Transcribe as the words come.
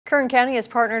Kern County has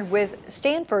partnered with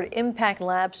Stanford Impact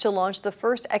Labs to launch the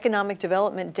first economic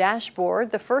development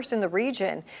dashboard, the first in the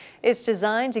region. It's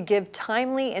designed to give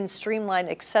timely and streamlined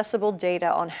accessible data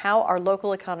on how our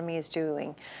local economy is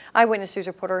doing. Eyewitness News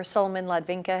reporter Solomon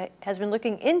Ladvinka has been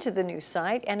looking into the new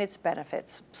site and its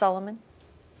benefits. Solomon?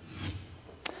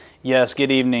 Yes, good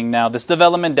evening. Now, this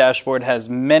development dashboard has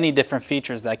many different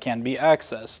features that can be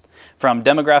accessed, from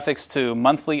demographics to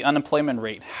monthly unemployment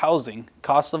rate, housing,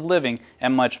 cost of living,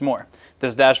 and much more.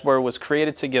 This dashboard was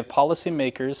created to give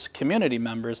policymakers, community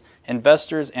members,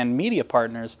 investors, and media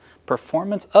partners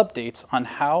performance updates on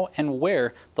how and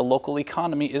where the local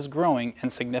economy is growing in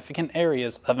significant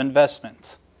areas of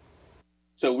investment.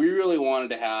 So we really wanted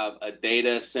to have a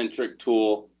data-centric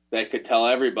tool that could tell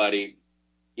everybody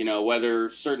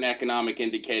whether certain economic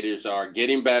indicators are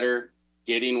getting better,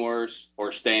 getting worse,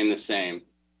 or staying the same.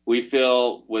 We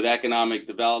feel with economic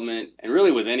development, and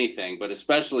really with anything, but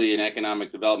especially in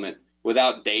economic development,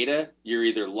 without data, you're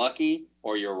either lucky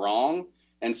or you're wrong.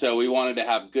 And so we wanted to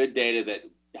have good data that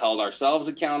held ourselves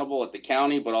accountable at the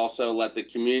county, but also let the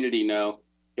community know,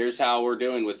 here's how we're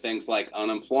doing with things like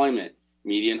unemployment,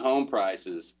 median home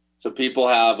prices. So people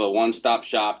have a one-stop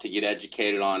shop to get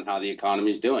educated on how the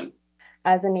economy is doing.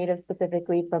 As a native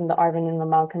specifically from the Arvin and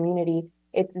Lamau community,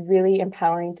 it's really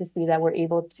empowering to see that we're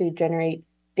able to generate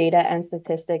data and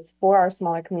statistics for our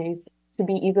smaller communities to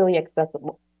be easily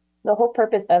accessible. The whole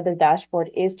purpose of the dashboard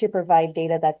is to provide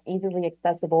data that's easily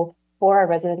accessible for our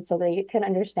residents so they can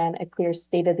understand a clear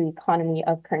state of the economy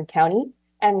of Kern County,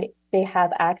 and they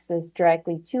have access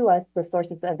directly to us, the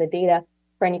sources of the data,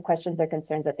 for any questions or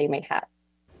concerns that they may have.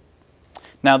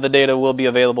 Now, the data will be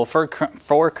available for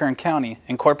Kern County,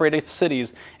 incorporated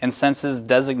cities, and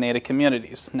census-designated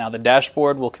communities. Now, the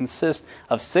dashboard will consist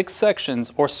of 6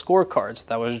 sections or scorecards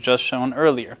that was just shown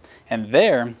earlier. And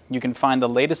there, you can find the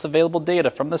latest available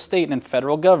data from the state and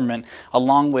federal government,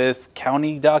 along with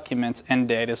county documents and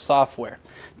data software.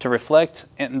 To reflect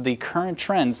the current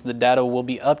trends, the data will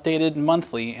be updated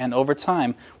monthly and over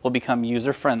time will become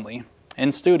user-friendly.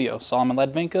 In studio, Solomon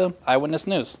Ladvinka, Eyewitness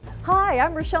News. Hi,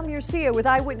 I'm Rochelle Murcia with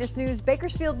Eyewitness News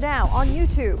Bakersfield Now on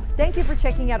YouTube. Thank you for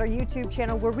checking out our YouTube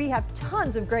channel where we have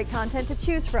tons of great content to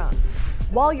choose from.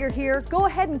 While you're here, go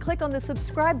ahead and click on the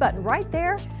subscribe button right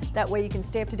there. That way you can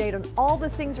stay up to date on all the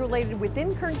things related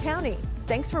within Kern County.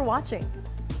 Thanks for watching.